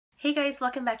Hey guys,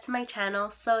 welcome back to my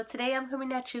channel. So today I'm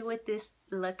coming at you with this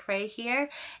look right here,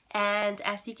 and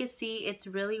as you can see, it's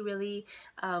really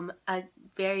a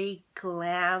very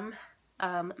glam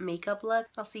makeup look.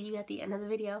 I'll see you at the end of the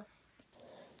video.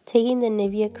 Taking the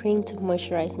Nivea cream to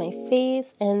moisturize my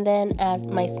face and then add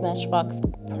my Smashbox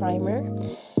primer.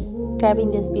 Grabbing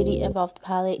this Beauty Evolved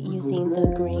palette using the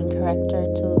grain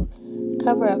corrector to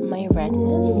cover up my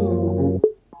redness.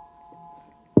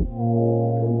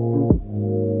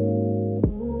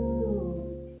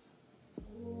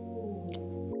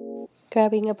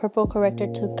 Grabbing a purple corrector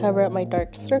to cover up my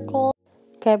dark circle.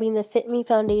 Grabbing the Fit Me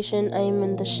foundation, I am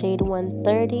in the shade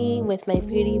 130 with my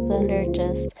beauty blender,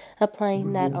 just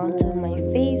applying that onto my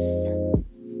face.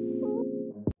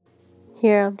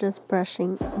 Here I'm just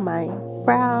brushing my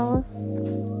brows.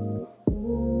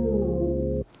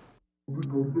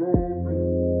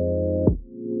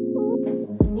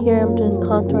 Here I'm just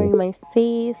contouring my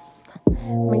face,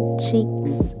 my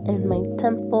cheeks, and my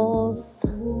temples.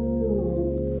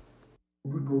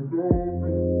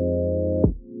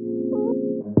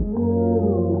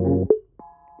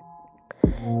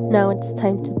 Now it's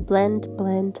time to blend,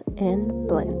 and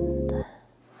blend.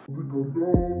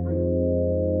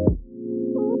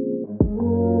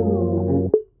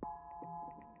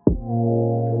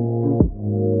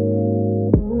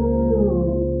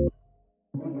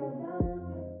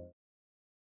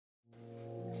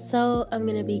 So I'm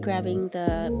going to be grabbing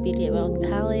the Beauty Evolved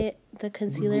palette, the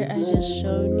concealer I just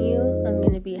shown you. I'm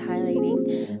going to be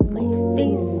highlighting my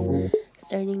face,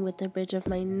 starting with the bridge of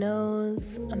my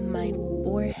nose, my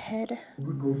forehead,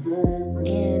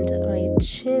 and my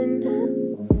chin,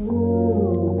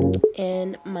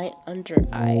 and my under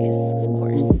eyes, of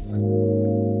course.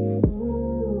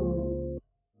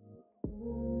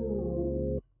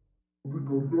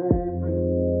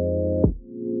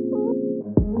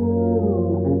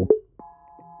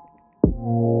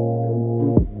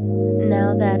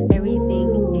 Now that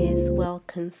everything is well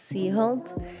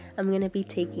concealed, I'm going to be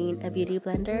taking a beauty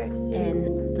blender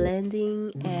and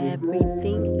blending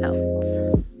everything out.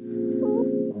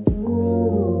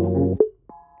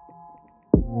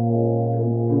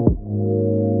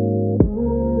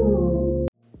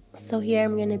 So here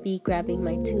I'm going to be grabbing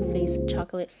my Too Faced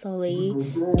Chocolate Soleil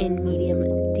in medium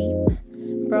deep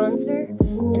bronzer,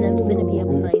 and I'm just going to be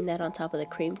applying that on top of the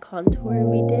cream contour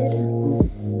we did.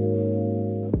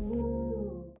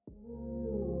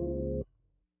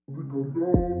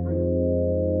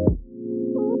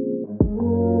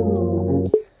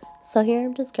 So here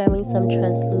I'm just grabbing some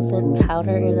translucent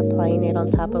powder and applying it on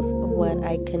top of what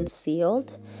I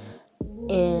concealed,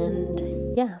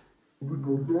 and yeah.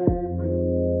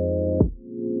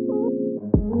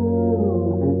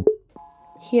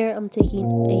 Here I'm taking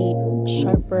a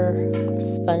sharper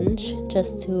sponge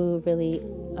just to really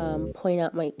point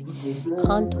out my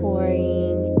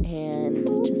contouring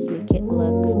and just make it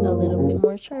look a little bit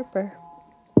more sharper.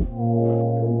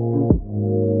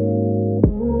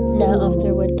 Now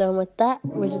after we're done with that,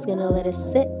 we're just gonna let it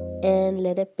sit and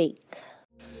let it bake.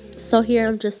 So here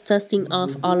I'm just dusting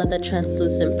off all of the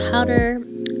translucent powder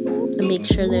to make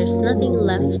sure there's nothing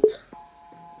left.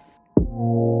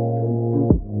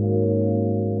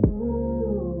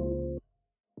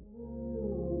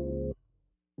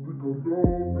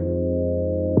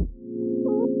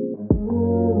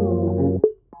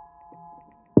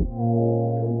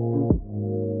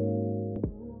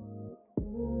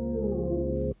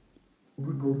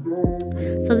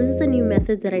 So this is a new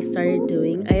method that I started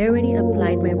doing. I already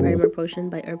applied my primer potion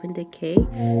by Urban Decay,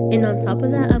 and on top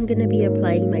of that I'm going to be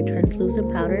applying my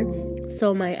translucent powder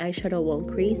so my eyeshadow won't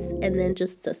crease, and then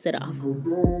just dust it off.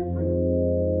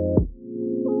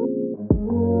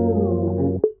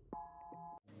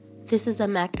 This is a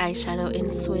MAC eyeshadow in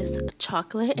Swiss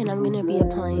Chocolate, and I'm going to be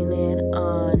applying it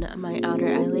on my outer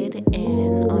eyelid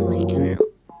and on my inner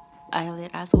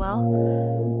eyelid as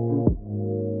well.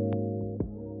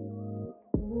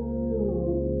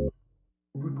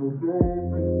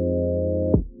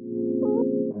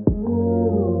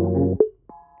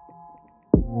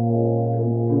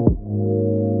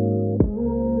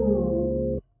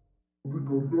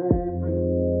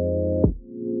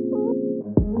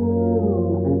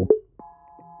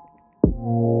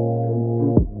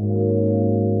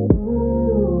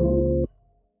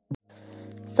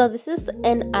 So this is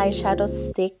an eyeshadow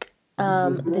stick.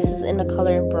 This is in the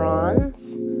color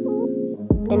bronze,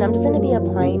 and I'm just going to be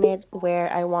applying it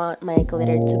where I want my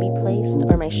glitter to be placed,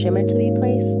 or my shimmer to be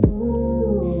placed.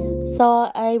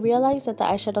 So I realized that the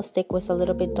eyeshadow stick was a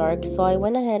little bit dark, so I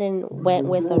went ahead and went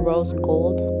with a rose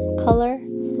gold color.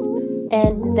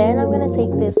 And then I'm gonna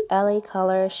take this LA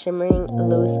Color Shimmering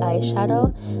Loose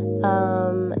Eyeshadow,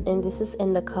 and this is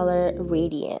in the color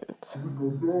Radiant.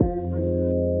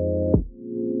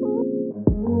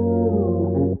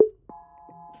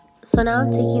 So now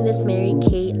I'm taking this Mary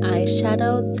Kay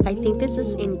eyeshadow. I think this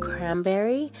is in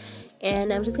Cranberry,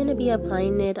 and I'm just gonna be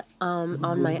applying it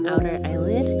on my outer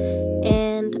eyelid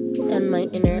and on my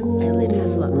inner eyelid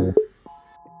as well.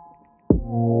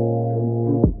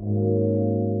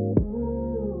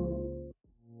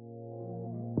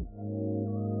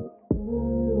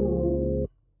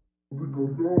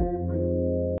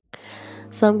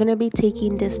 So I'm gonna be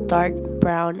taking this dark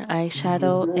brown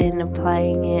eyeshadow and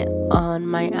applying it on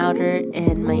my outer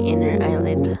and my inner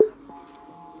eyelid.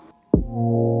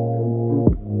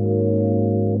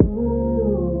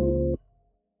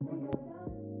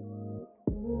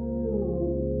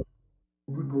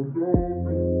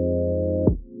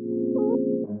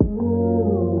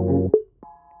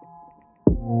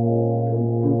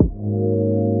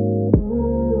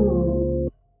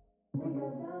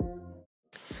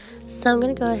 So I'm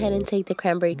going to go ahead and take the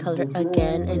cranberry color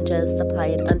again and just apply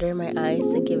it under my eyes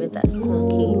to give it that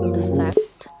smoky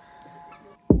effect.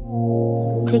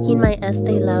 Taking my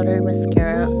Estee Lauder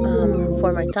mascara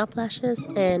for my top lashes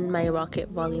and my Rocket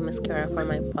Volume mascara for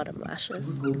my bottom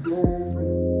lashes.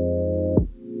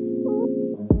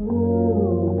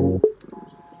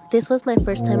 This was my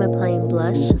first time applying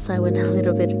blush, so I went a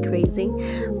little bit crazy,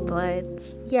 but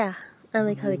yeah, I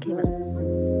like how it came out.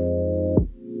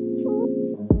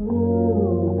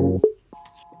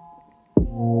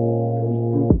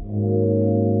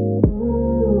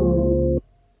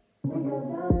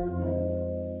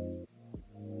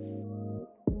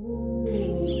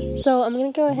 So I'm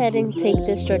going to go ahead and take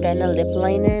this Jordana lip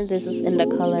liner. This is in the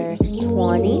color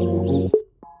 20.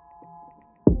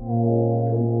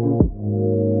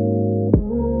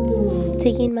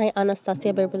 Taking my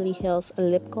Anastasia Beverly Hills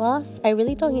lip gloss. I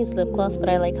really don't use lip gloss, but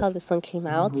I like how this one came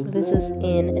out. So this is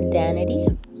in Danity.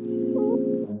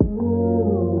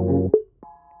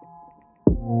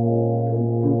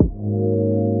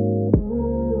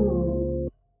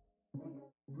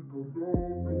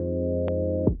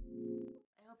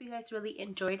 I hope you guys really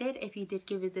enjoyed it. If you did,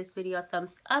 give this video a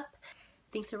thumbs up.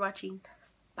 Thanks for watching.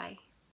 Bye.